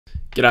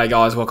G'day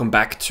guys, welcome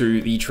back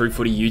to the True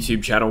Footy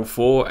YouTube channel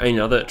for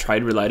another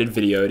trade related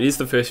video. It is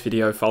the first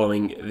video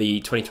following the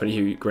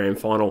 2022 Grand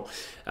Final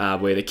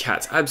where the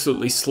Cats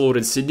absolutely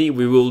slaughtered Sydney.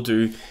 We will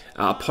do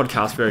a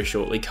podcast very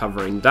shortly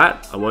covering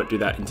that. I won't do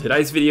that in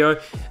today's video,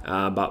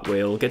 but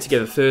we'll get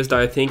together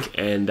Thursday I think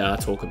and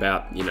talk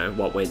about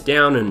what went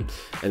down and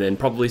then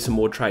probably some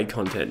more trade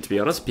content, to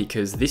be honest,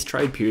 because this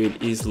trade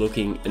period is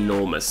looking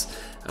enormous.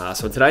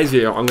 So in today's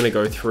video, I'm going to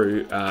go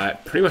through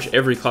pretty much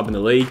every club in the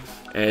league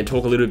and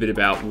talk a little bit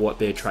about what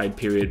their trade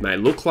period may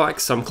look like.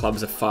 Some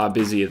clubs are far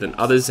busier than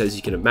others, as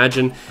you can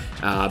imagine,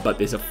 but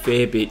there's a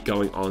fair bit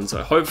going on.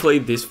 So hopefully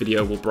this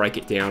video will break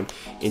it down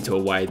into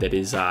a way that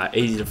is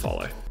easy to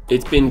follow.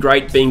 It's been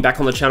great being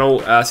back on the channel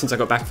since I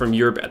got back from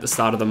Europe at the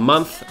start of the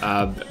month.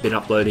 Been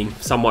uploading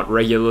somewhat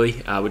regularly,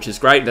 which is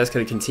great. That's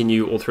going to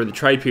continue all through the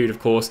trade period, of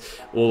course,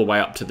 all the way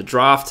up to the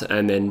draft,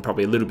 and then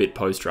probably a little bit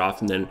post-draft,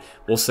 and then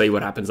we'll see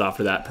what happens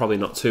after that. Probably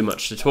not too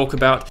much to talk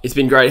about. It's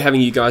been great having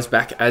you guys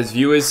back as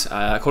viewers.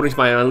 According to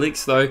my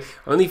analytics, though,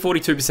 only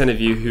 42% of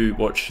you who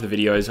watch the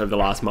videos over the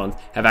last month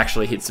have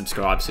actually hit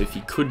subscribe. So if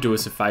you could do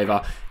us a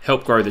favor,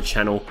 help grow the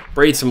channel,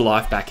 breathe some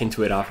life back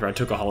into it after I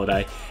took a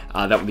holiday,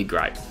 that would be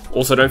great.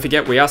 Also, don't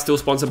forget, we are still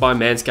sponsored by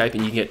Manscaped,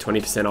 and you can get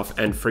 20% off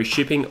and free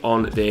shipping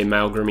on their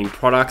male grooming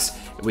products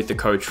with the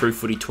code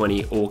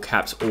TrueFooty20, all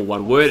caps, all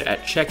one word,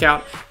 at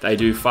checkout. They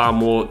do far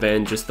more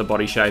than just the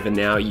body shave, and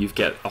now you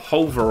get a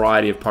whole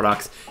variety of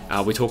products.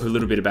 We talk a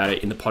little bit about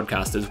it in the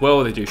podcast as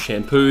well. They do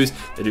shampoos,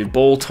 they do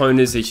ball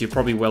toners, as you're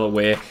probably well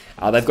aware.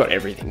 They've got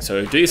everything,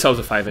 so do yourselves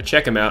a favor,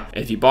 check them out.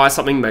 And if you buy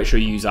something, make sure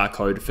you use our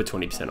code for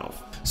 20%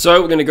 off.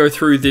 So we're going to go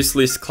through this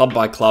list club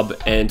by club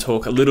and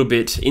talk a little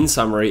bit in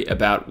summary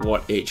about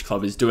what each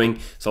club is doing.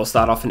 So I'll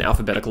start off in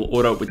alphabetical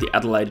order with the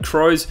Adelaide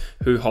Crows,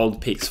 who hold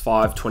picks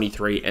 5,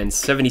 23 and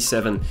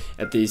 77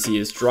 at this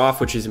year's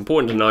draft, which is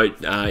important to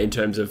note in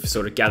terms of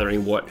sort of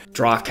gathering what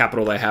draft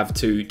capital they have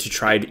to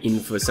trade in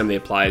for some of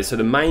their players. So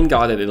the main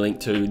guy that they link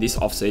to this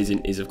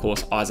offseason is, of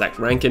course, Isaac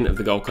Rankin of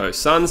the Gold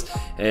Coast Suns,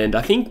 and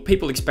I think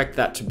people expect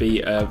that to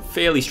be a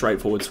fairly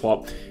straightforward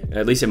swap.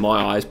 At least in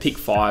my eyes, pick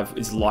 5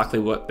 is likely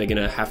what they're going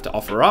to have to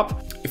offer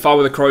up. If I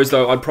were the Crows,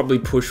 though, I'd probably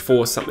push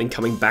for something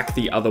coming back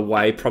the other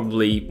way,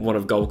 probably one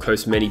of Gold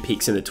Coast's many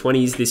picks in the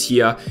 20s this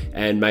year,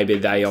 and maybe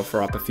they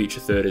offer up a future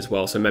third as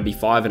well. So maybe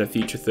 5 and a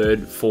future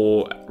third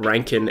for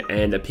Rankin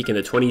and a pick in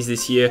the 20s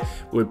this year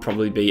would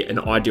probably be an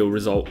ideal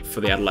result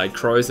for the Adelaide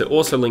Crows. They're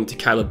also linked to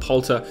Caleb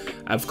Poulter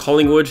of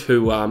Collingwood,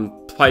 who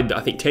played, I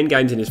think, 10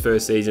 games in his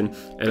first season,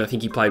 and I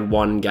think he played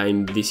 1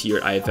 game this year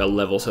at AFL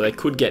level, so they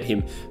could get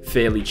him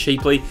fairly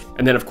cheaply.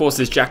 And then, of course,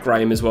 there's Jack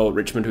Graham as well at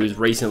Richmond, who's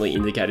recently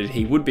indicated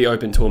he would be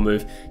open to a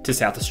move to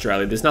South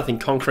Australia. There's nothing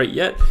concrete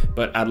yet,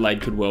 but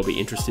Adelaide could well be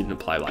interested in a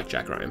play like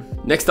Jack Graham.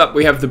 Next up,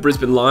 we have the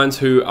Brisbane Lions,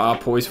 who are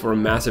poised for a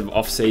massive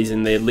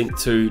off-season. They're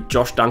linked to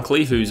Josh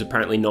Dunkley, who's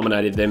apparently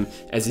nominated them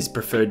as his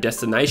preferred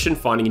destination,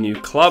 finding a new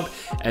club.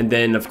 And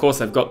then, of course,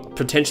 they've got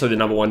potentially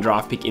the #1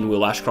 draft pick in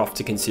Will Ashcroft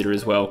to consider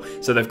as well.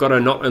 So they've got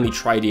to not only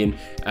trade in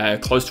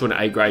close to an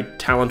A-grade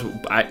talent,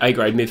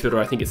 A-grade midfielder,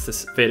 I think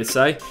it's fair to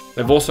say.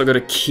 They've also got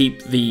to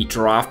keep the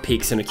draft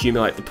picks and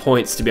accumulate the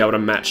points to be able to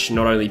match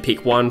not only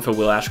pick 1 for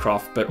Will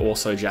Ashcroft, but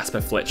also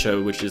Jasper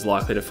Fletcher, which is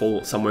likely to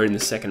fall somewhere in the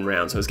second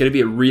round. So it's going to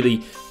be a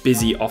really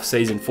busy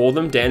off-season for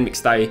them. Dan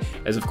McStay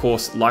is, of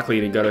course,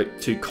 likely to go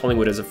to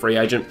Collingwood as a free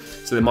agent,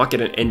 so they might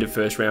get an end of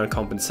first round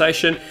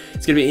compensation.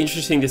 It's going to be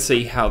interesting to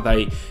see how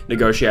they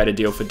negotiate a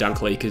deal for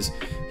Dunkley, because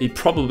he's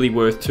probably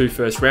worth 2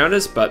 first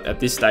rounders, but at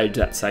this stage,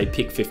 that's say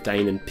pick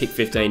 15 and pick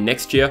 15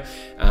 next year.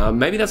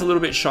 Maybe that's a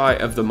little bit shy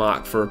of the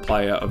mark for a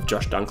player of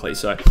Josh Dunkley.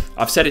 So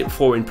I've said it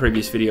before in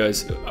previous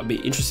videos, I'll be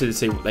interested to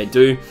see what they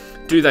do.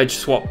 Do they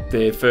swap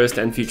their first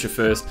and future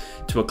first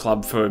to a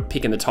club for a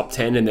pick in the top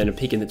 10 and then a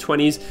pick in the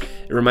 20s?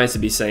 It remains to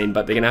be seen,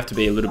 but they're going to have to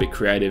be a little bit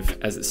creative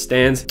as it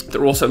stands.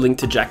 They're also linked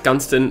to Jack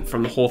Gunston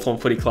from the Hawthorn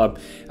Footy Club,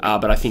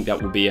 but I think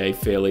that will be a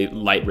fairly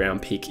late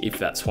round pick if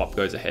that swap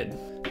goes ahead.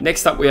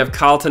 Next up, we have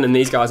Carlton, and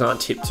these guys aren't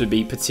tipped to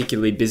be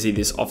particularly busy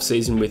this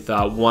off-season, with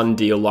 1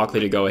 deal likely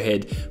to go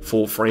ahead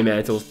for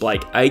Fremantle's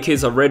Blake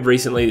Acres. I've read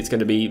recently it's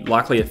going to be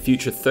likely a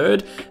future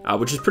third,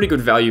 which is pretty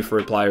good value for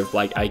a player of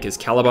Blake Acres'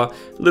 caliber.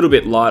 A little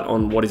bit light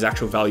on what his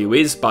actual value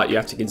is, but you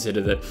have to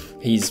consider that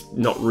he's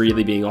not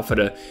really being offered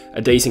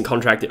a decent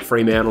contract at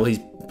Fremantle. He's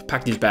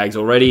packed his bags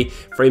already.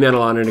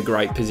 Fremantle aren't in a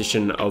great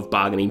position of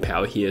bargaining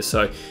power here,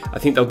 so I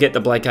think they'll get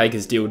the Blake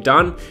Acres deal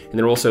done. And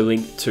they're also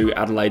linked to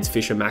Adelaide's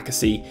Fisher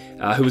Mackesy,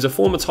 who was a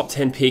former top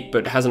 10 pick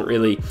but hasn't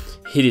really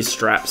hit his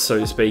straps, so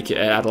to speak, at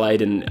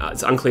Adelaide, and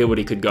it's unclear what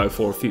he could go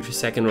for, a future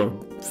second or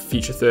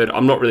future third.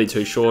 I'm not really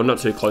too sure, not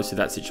too close to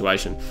that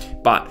situation,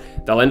 but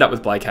they'll end up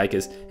with Blake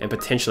Acres and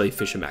potentially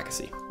Fisher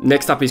Mackesy.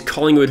 Next up is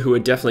Collingwood, who are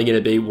definitely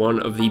going to be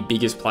one of the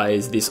biggest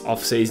players this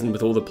off-season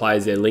with all the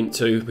players they're linked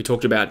to. We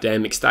talked about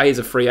Dan McStay as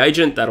a free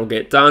agent, that'll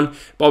get done.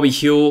 Bobby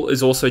Hill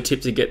is also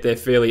tipped to get there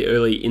fairly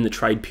early in the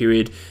trade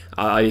period.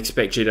 I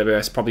expect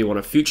GWS probably want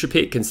a future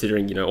pick,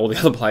 considering all the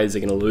other players they're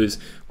going to lose.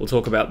 We'll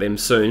talk about them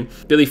soon.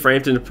 Billy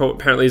Frampton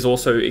apparently has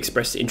also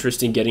expressed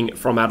interest in getting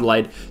from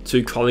Adelaide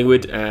to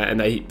Collingwood, and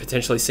they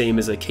potentially potentially see him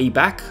as a key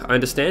back, I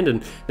understand.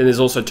 And then there's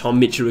also Tom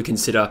Mitchell to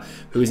consider,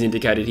 who has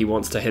indicated he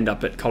wants to end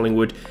up at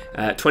Collingwood.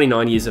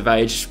 29 years of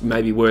age,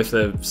 maybe worth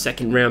a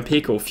second round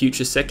pick or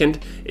future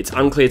second. It's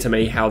unclear to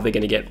me how they're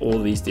going to get all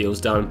of these deals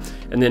done.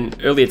 And then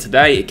earlier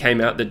today, it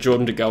came out that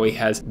Jordan De Goey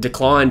has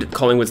declined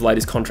Collingwood's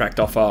latest contract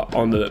offer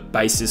on the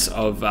basis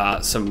of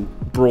some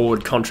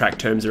broad contract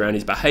terms around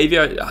his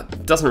behaviour.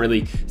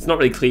 It's not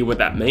really clear what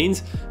that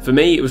means. For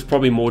me, it was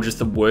probably more just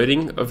the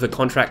wording of the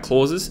contract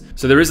clauses.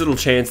 So there is a little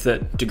chance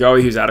that De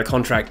Goey, who's out of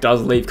contract,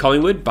 does leave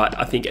Collingwood, but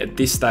I think at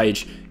this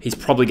stage, he's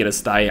probably going to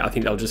stay. I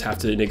think they'll just have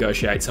to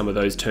negotiate some of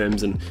those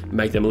terms and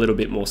make them a little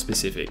bit more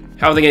specific.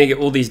 How are they going to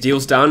get all these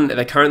deals done?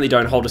 They currently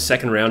don't hold a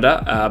second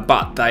rounder,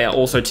 but they are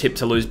also tipped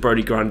to lose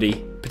Brodie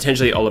Grundy,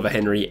 potentially Oliver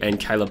Henry and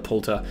Caleb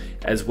Poulter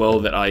as well,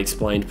 that I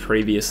explained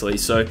previously.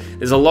 So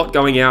there's a lot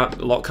going out,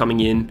 a lot coming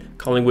in.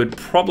 Collingwood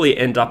probably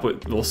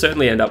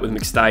certainly end up with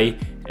McStay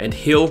and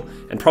Hill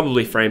and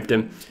probably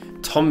Frampton.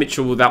 Tom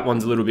Mitchell, that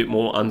one's a little bit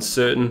more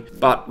uncertain,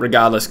 but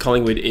regardless,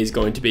 Collingwood is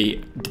going to be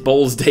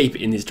balls deep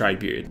in this trade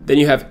period. Then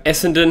you have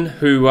Essendon,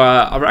 who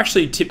are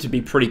actually tipped to be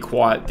pretty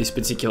quiet this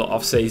particular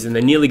offseason.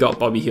 They nearly got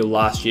Bobby Hill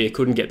last year,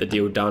 couldn't get the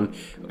deal done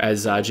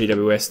as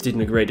GWS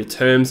didn't agree to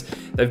terms.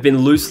 They've been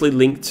loosely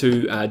linked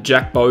to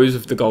Jack Bowes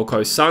of the Gold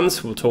Coast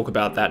Suns, we'll talk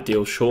about that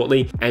deal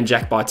shortly, and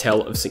Jack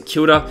Bytel of St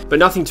Kilda, but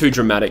nothing too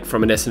dramatic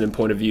from an Essendon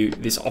point of view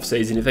this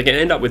offseason. If they can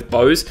end up with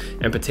Bowes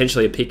and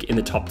potentially a pick in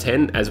the top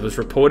 10, as was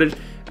reported,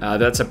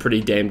 that's a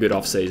pretty damn good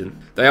offseason.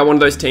 They are one of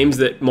those teams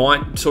that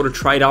might sort of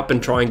trade up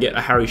and try and get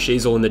a Harry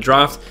Sheezel in the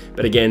draft,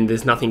 but again,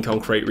 there's nothing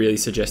concrete really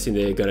suggesting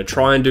they're going to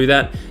try and do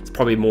that. It's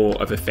probably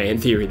more of a fan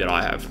theory that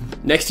I have.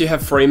 Next, you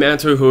have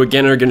Fremantle, who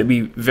again are going to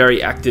be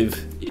very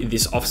active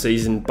this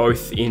offseason,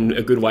 both in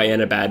a good way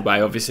and a bad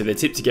way. Obviously, they're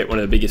tipped to get one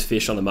of the biggest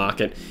fish on the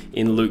market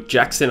in Luke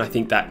Jackson. I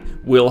think that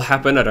will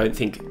happen. I don't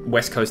think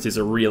West Coast is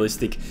a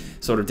realistic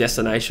sort of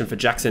destination for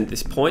Jackson at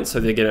this point, so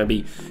they're going to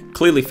be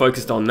clearly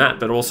focused on that,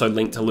 but also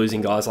linked to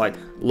losing guys like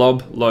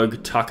Lobb,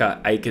 Logue,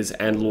 Tucker, Akers,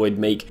 and Lloyd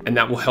Meek, and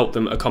that will help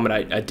them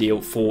accommodate a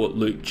deal for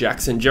Luke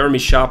Jackson. Jeremy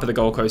Sharp of the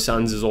Gold Coast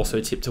Suns is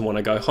also tipped to want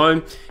to go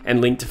home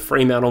and linked to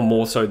Fremantle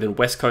more so than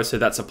West Coast, so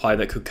that's a player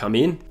that could come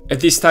in. At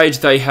this stage,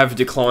 they have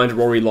declined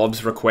Rory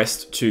Lobb's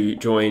request to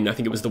join. I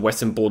think it was the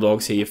Western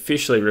Bulldogs he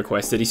officially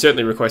requested. He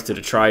certainly requested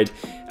a trade,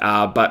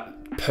 but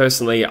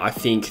personally, I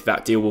think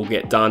that deal will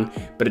get done,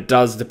 but it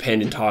does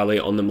depend entirely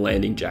on them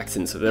landing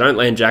Jackson. So if they don't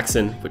land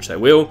Jackson, which they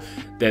will,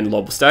 then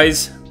Lobb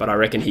stays, but I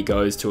reckon he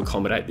goes to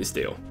accommodate this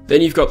deal.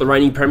 Then you've got the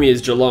reigning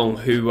premiers Geelong,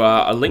 who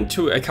are linked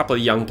to a couple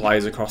of young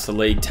players across the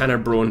league, Tanner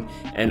Bruhn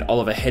and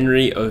Oliver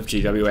Henry of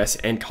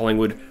GWS and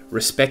Collingwood,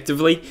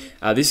 respectively.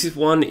 This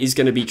one is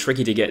going to be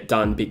tricky to get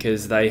done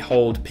because they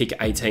hold pick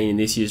 18 in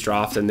this year's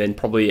draft and then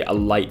probably a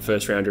late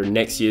first rounder in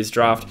next year's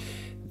draft.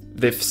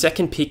 The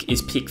second pick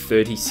is pick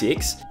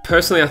 36.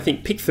 Personally, I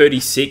think pick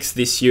 36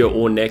 this year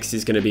or next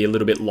is going to be a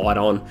little bit light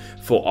on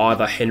for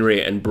either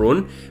Henry and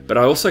Bruhn, but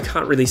I also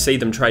can't really see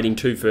them trading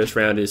 2 first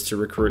rounders to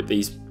recruit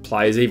these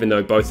players, even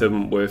though both of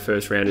them were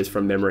first rounders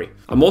from memory.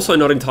 I'm also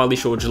not entirely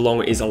sure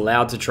Geelong is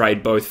allowed to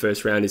trade both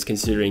first rounders,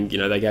 considering, you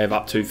know, they gave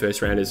up 2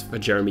 first rounders for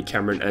Jeremy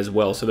Cameron as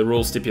well. So the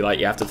rules stipulate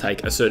you have to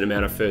take a certain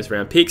amount of first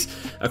round picks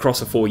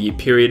across a 4-year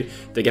period.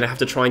 They're going to have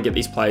to try and get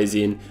these players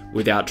in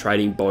without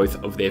trading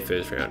both of their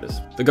first rounders.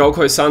 The Gold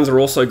Coast Suns are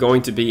also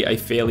going to be a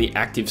fairly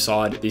active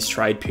side this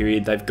trade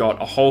period. They've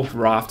got a whole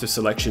raft of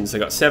selections.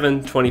 They've got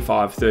 7,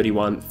 25,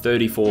 31,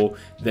 34,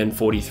 then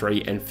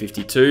 43 and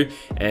 52.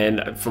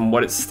 And from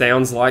what it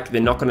sounds like, they're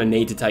not going to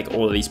need to take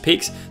all of these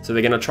picks. So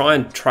they're going to try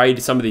and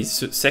trade some of these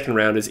second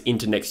rounders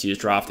into next year's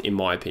draft, in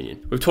my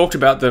opinion. We've talked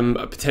about them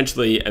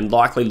potentially and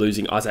likely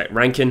losing Isaac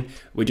Rankin.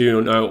 We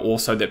do know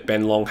also that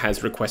Ben Long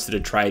has requested a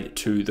trade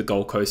to the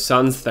Gold Coast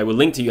Suns. They were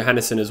linked to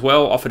Johannesson as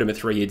well, offered him a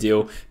 3-year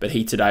deal, but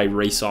he today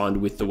re-signed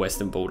with the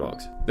Western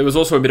Bulldogs. There was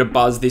also a bit of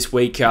buzz this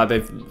week.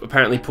 They've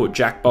apparently put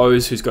Jack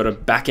Bowes, who's got a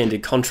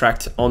back-ended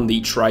contract, on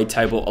the trade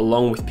table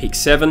along with pick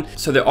 7.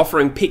 So they're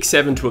offering pick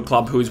 7 to a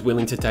club who is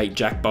willing to take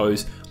Jack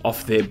Bowes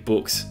off their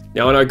books.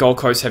 Now, I know Gold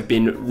Coast have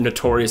been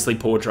notoriously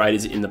poor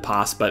traders in the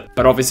past, but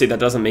obviously that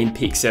doesn't mean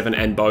pick 7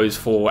 and Bowes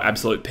for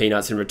absolute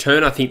peanuts in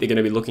return. I think they're going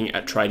to be looking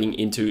at trading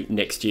into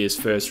next year's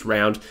first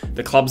round.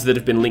 The clubs that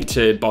have been linked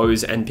to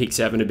Bowes and pick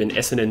 7 have been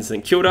Essendon and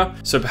St Kilda,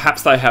 so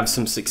perhaps they have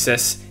some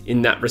success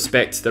in that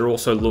respect. They're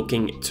also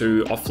looking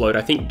to offload,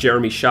 I think,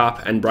 Jeremy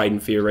Sharp and Braden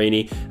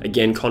Fiorini,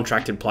 again,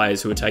 contracted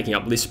players who are taking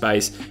up list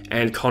space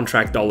and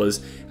contract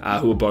dollars,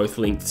 who are both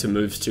linked to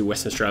moves to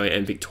Western Australia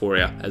and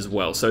Victoria as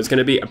well. So it's going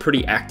to be a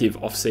pretty active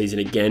offseason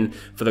again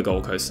for the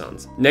Gold Coast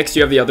Suns. Next,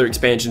 you have the other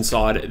expansion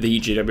side, the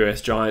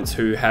GWS Giants,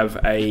 who have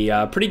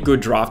a pretty good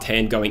draft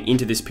hand going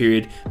into this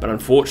period, but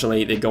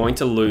unfortunately, they're going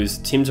to lose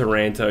Tim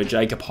Taranto,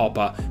 Jacob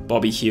Hopper,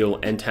 Bobby Hill,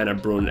 and Tanner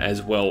Bruhn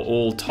as well,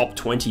 all top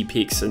 20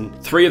 picks, and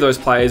 3 of those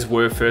players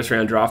were first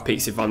round draft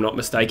picks, if I'm not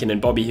mistaken,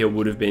 and Bobby Hill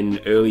would have been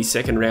early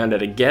second round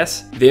at a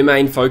guess. Their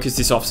main focus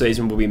this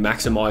offseason will be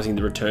maximising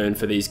the return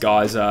for these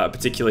guys,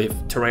 particularly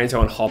if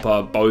Taranto and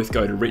Hopper both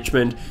go to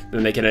Richmond,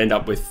 then they can end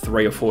up with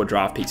 3 or 4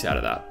 draft picks out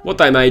of that. What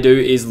they may do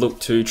is look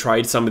to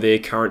trade some of their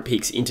current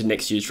picks into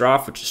next year's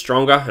draft, which is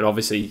stronger, and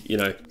obviously, you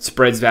know,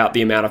 spreads out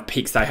the amount of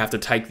picks they have to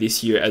take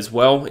this year as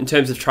well. In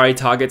terms of trade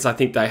targets, I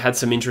think they had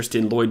some interest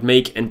in Lloyd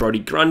Meek and Brodie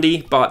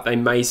Grundy, but they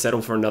may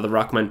settle for another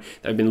ruckman.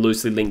 They've been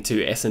loosely linked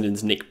to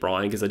Essendon's Nick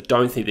Bryan, because I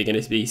don't think they're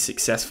going to be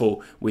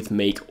successful with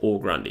Meek or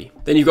Grundy.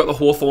 Then you've got the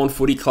Hawthorn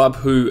Footy Club,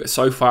 who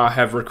so far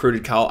have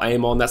recruited Carl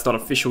Amon. That's not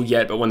official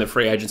yet, but when the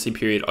free agency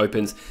period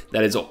opens,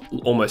 that is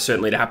almost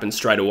certainly to happen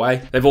straight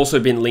away. They've also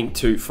been linked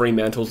to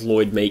Fremantle's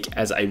Lloyd Meek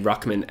as a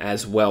ruckman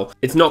as well.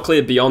 It's not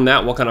clear beyond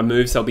that what kind of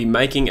moves they'll be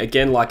making.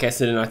 Again, like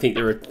Essendon, I think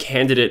they're a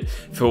candidate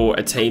for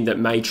a team that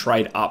may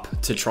trade up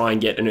to try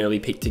and get an early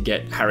pick to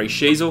get Harry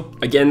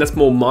Sheezel. Again, that's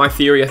more my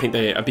theory. I think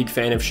they're a big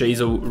fan of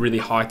Sheezel, really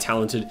high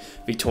talented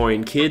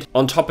Victorian kid.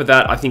 On top of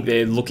that, I think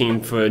they're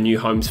looking for new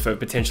homes for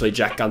potentially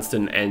Jack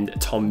Gunston and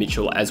Tom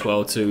Mitchell as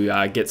well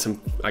to get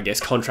some, I guess,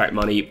 contract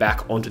money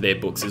back onto their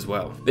books as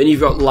well. Then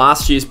you've got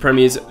last year's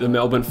premiers, the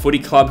Melbourne Footy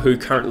Club, who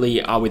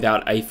currently are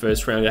without a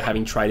first rounder,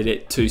 having traded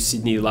it to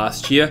Sydney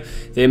last year.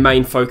 Their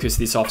main focus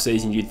this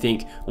offseason, you'd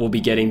think, will be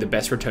getting the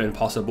best return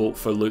possible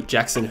for Luke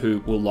Jackson, who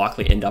will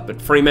likely end up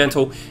at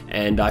Fremantle,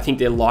 and I think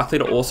they're likely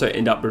to also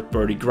end up with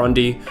Brodie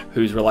Grundy,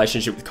 whose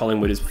relationship with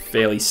Collingwood is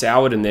fairly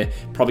soured, and they're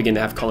probably going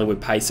to have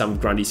Collingwood pay some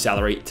of Grundy's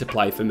salary to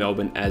play for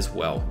Melbourne as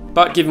well.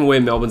 But given where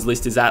Melbourne's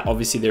list is at,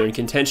 obviously they're in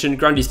contention.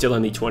 Grundy's still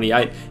only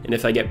 28, and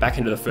if they get back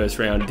into the first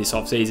round this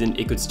offseason,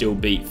 it could still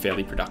be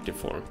fairly productive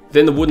for them.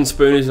 Then the Wooden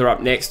Spooners are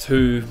up next,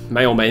 who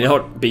may or may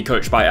not be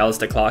coached by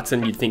Alistair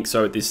Clarkson. You'd think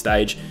so at this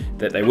stage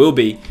that they will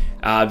be.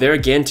 They're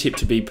again tipped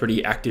to be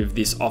pretty active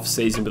this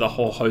off-season with a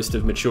whole host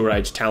of mature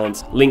age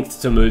talents linked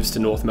to moves to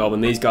North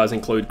Melbourne. These guys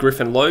include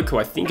Griffin Logue, who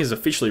I think has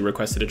officially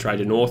requested a trade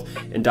to North,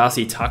 and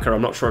Darcy Tucker.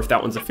 I'm not sure if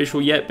that one's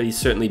official yet, but he's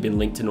certainly been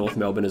linked to North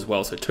Melbourne as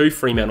well. So 2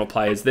 Fremantle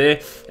players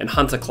there, and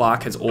Hunter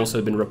Clark has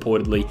also been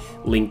reportedly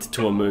linked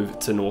to a move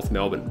to North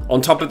Melbourne.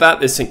 On top of that,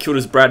 there's St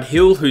Kilda's Brad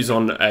Hill, who's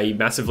on a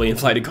massively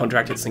inflated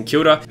contract at St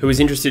Kilda, who is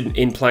interested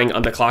in playing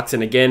under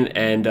Clarkson again,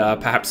 and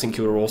perhaps St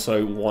Kilda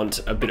also want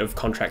a bit of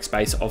contract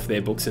space off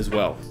their books as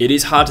well. It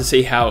is hard to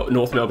see how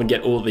North Melbourne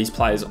get all of these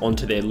players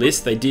onto their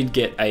list. They did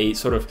get a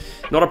sort of,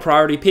 not a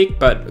priority pick,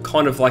 but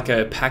kind of like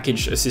a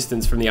package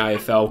assistance from the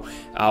AFL,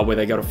 where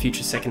they got a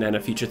future second and a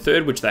future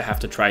third, which they have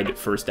to trade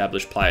for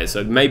established players.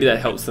 So maybe that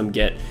helps them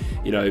get,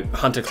 you know,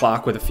 Hunter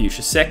Clark with a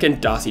future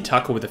second, Darcy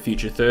Tucker with a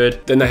future third.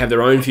 Then they have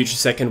their own future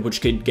second,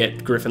 which could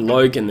get Griffin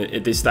Logue, and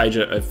at this stage,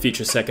 a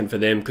future second for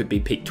them could be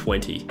pick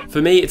 20.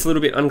 For me, it's a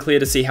little bit unclear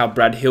to see how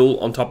Brad Hill,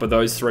 on top of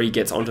those 3,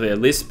 gets onto their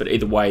list, but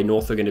either way,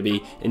 North are going to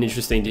be an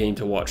interesting team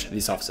to watch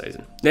this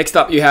offseason. Next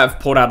up, you have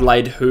Port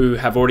Adelaide, who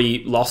have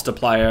already lost a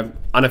player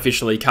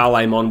unofficially. Carl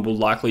Amon will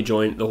likely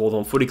join the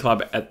Hawthorn Footy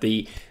Club at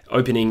the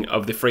opening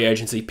of the free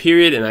agency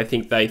period, and I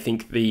think they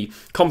think the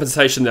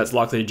compensation that's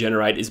likely to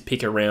generate is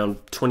pick around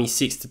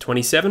 26 to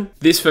 27.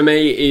 This for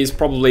me is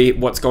probably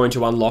what's going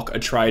to unlock a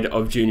trade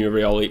of Junior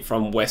Rioli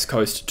from West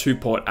Coast to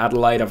Port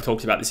Adelaide. I've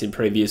talked about this in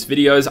previous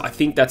videos. I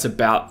think that's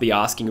about the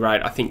asking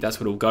rate. I think that's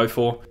what it'll go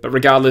for. But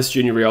regardless,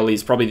 Junior Rioli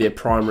is probably their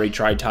primary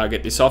trade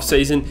target this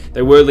offseason.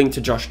 They were linked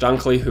to Josh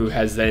Dunkley, who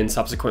has then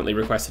subsequently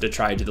requested a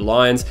trade to the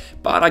Lions,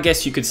 but I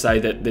guess you could say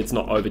that it's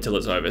not over till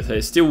it's over.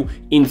 They're still,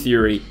 in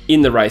theory,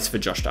 in the race for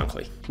Josh Dunkley.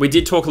 We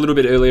did talk a little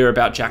bit earlier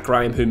about Jack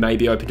Graham, who may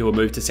be open to a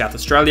move to South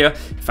Australia.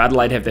 If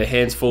Adelaide have their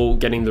hands full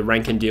getting the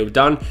Rankin deal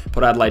done,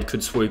 Port Adelaide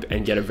could swoop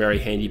and get a very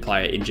handy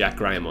player in Jack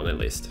Graham on their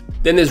list.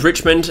 Then there's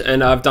Richmond,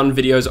 and I've done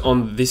videos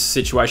on this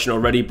situation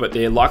already, but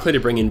they're likely to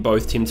bring in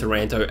both Tim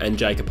Taranto and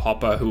Jacob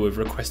Hopper, who have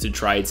requested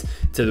trades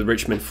to the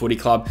Richmond Footy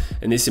Club,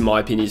 and this, in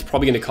my opinion, is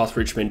probably going to cost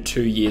Richmond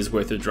 2 years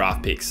worth of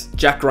draft picks.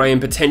 Jack Graham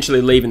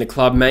potentially leaving the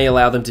club may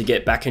allow them to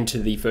get back into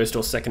the first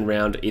or second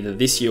round either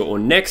this year or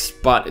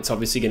next, but it's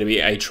obviously going to be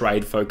a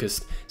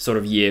trade-focused sort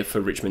of year for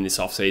Richmond this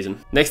offseason.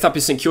 Next up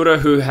is St Kilda,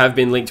 who have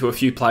been linked to a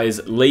few players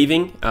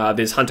leaving.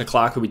 There's Hunter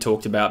Clark, who we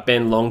talked about,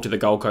 Ben Long to the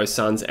Gold Coast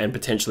Suns, and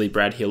potentially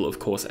Brad Hill, of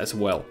course, as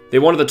well.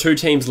 They're one of the 2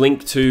 teams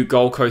linked to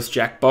Gold Coast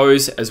Jack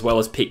Bowes, as well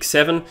as pick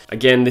 7.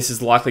 Again, this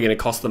is likely going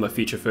to cost them a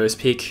future first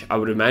pick, I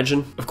would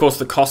imagine. Of course,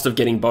 the cost of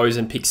getting Bowes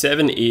and pick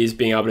 7 is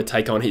being able to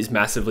take on his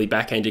massively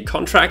back-ended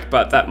contract,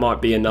 but that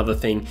might be another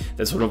thing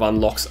that sort of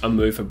unlocks a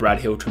move for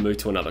Brad Hill to move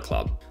to another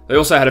club. They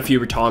also had a few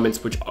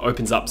retirements, which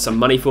opens up some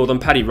money for them.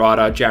 Paddy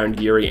Ryder, Jaron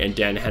Geary, and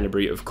Dan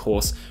Hanbury, of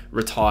course,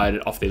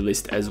 retired off their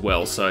list as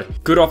well. So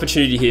good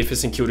opportunity here for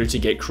St Kilda to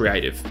get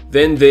creative.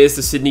 Then there's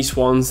the Sydney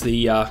Swans,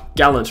 the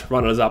gallant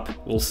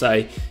runners-up, we'll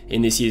say,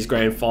 in this year's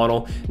grand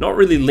final. Not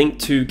really linked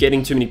to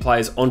getting too many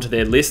players onto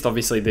their list.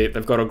 Obviously,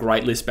 they've got a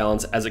great list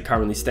balance as it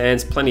currently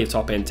stands. Plenty of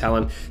top-end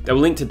talent. They were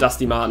linked to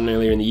Dusty Martin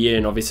earlier in the year,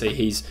 and obviously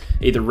he's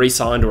either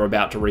re-signed or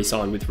about to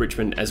re-sign with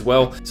Richmond as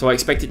well. So I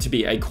expect it to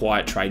be a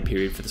quiet trade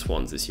period for the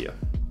Swans this year.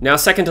 Now,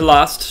 second to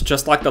last,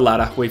 just like the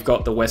ladder, we've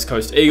got the West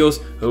Coast Eagles,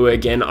 who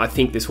again, I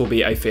think this will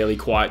be a fairly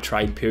quiet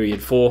trade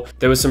period for.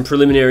 There was some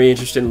preliminary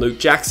interest in Luke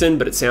Jackson,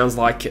 but it sounds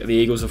like the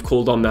Eagles have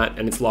cooled on that,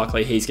 and it's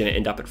likely he's going to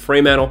end up at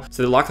Fremantle.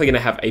 So they're likely going to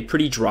have a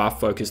pretty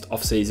draft-focused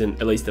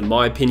offseason, at least in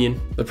my opinion.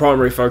 The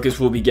primary focus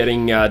will be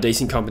getting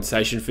decent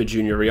compensation for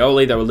Junior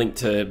Rioli. They were linked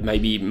to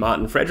maybe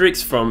Martin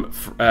Fredericks from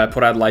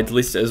Port Adelaide's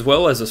list as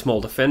well as a small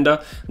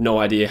defender. No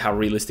idea how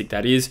realistic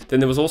that is.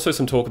 Then there was also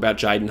some talk about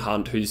Jaden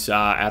Hunt, who's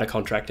out of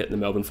contract at the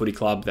Melbourne Footy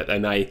Club, that they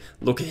may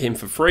look at him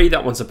for free.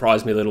 That one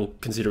surprised me a little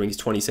considering he's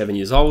 27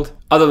 years old.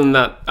 Other than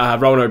that,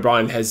 Rowan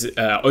O'Brien has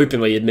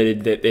openly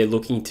admitted that they're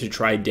looking to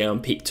trade down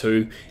pick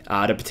 2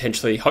 to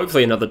potentially,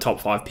 hopefully another top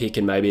 5 pick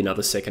and maybe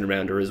another second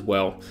rounder as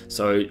well.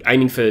 So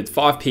aiming for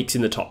 5 picks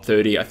in the top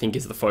 30, I think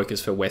is the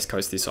focus for West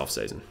Coast this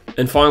offseason.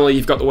 And finally,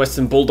 you've got the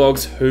Western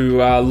Bulldogs, who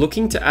are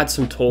looking to add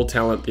some tall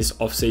talent this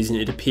offseason,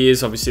 it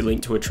appears, obviously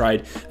linked to a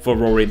trade for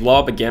Rory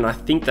Lobb. Again, I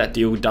think that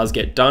deal does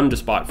get done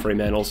despite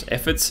Fremantle's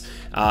efforts.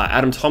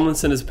 Adam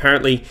Tomlinson has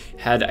apparently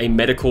had a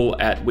medical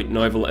at Whitten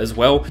Oval as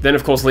well. Then,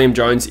 of course, Liam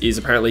Jones is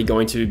apparently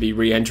going to be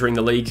re-entering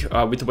the league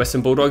with the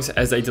Western Bulldogs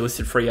as a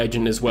delisted free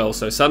agent as well.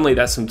 So suddenly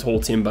that's some tall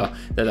timber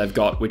that they've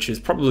got, which is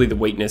probably the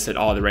weakness at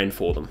either end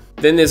for them.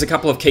 Then there's a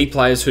couple of key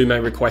players who may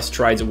request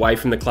trades away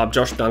from the club.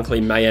 Josh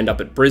Dunkley may end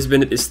up at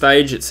Brisbane at this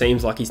stage. It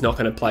seems like he's not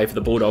going to play for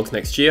the Bulldogs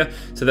next year.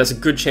 So there's a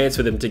good chance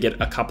for them to get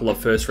a couple of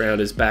first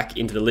rounders back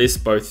into the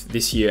list, both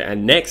this year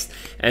and next.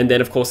 And then,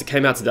 of course, it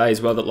came out today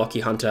as well that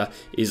Lachie Hunter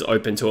is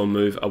open to a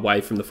move away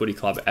from the footy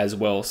club as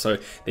well. So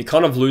they're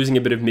kind of losing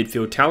a bit of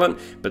midfield talent,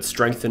 but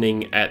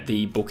strengthening at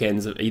the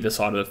bookends of either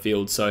side of the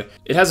field. So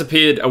it has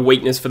appeared a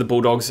weakness for the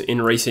Bulldogs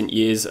in recent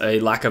years, a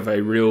lack of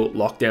a real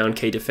lockdown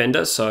key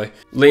defender. So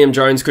Liam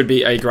Jones could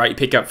be a great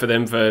pickup for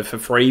them for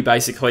free,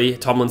 basically.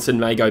 Tomlinson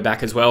may go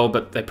back as well,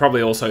 but they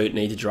probably also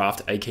need to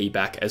draft a key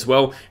back as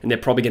well, and they're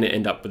probably going to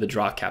end up with the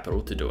draft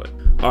capital to do it.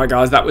 Alright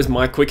guys, that was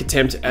my quick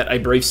attempt at a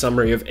brief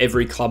summary of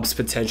every club's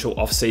potential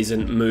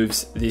off-season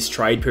moves this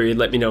trade period.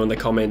 Let me know in the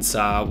comments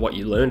what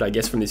you learned, I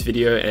guess, from this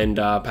video, and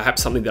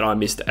perhaps something that I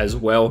missed as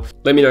well.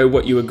 Let me know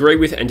what you agree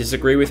with and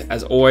disagree with.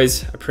 As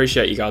always,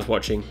 appreciate you guys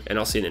watching, and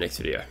I'll see you in the next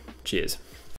video. Cheers.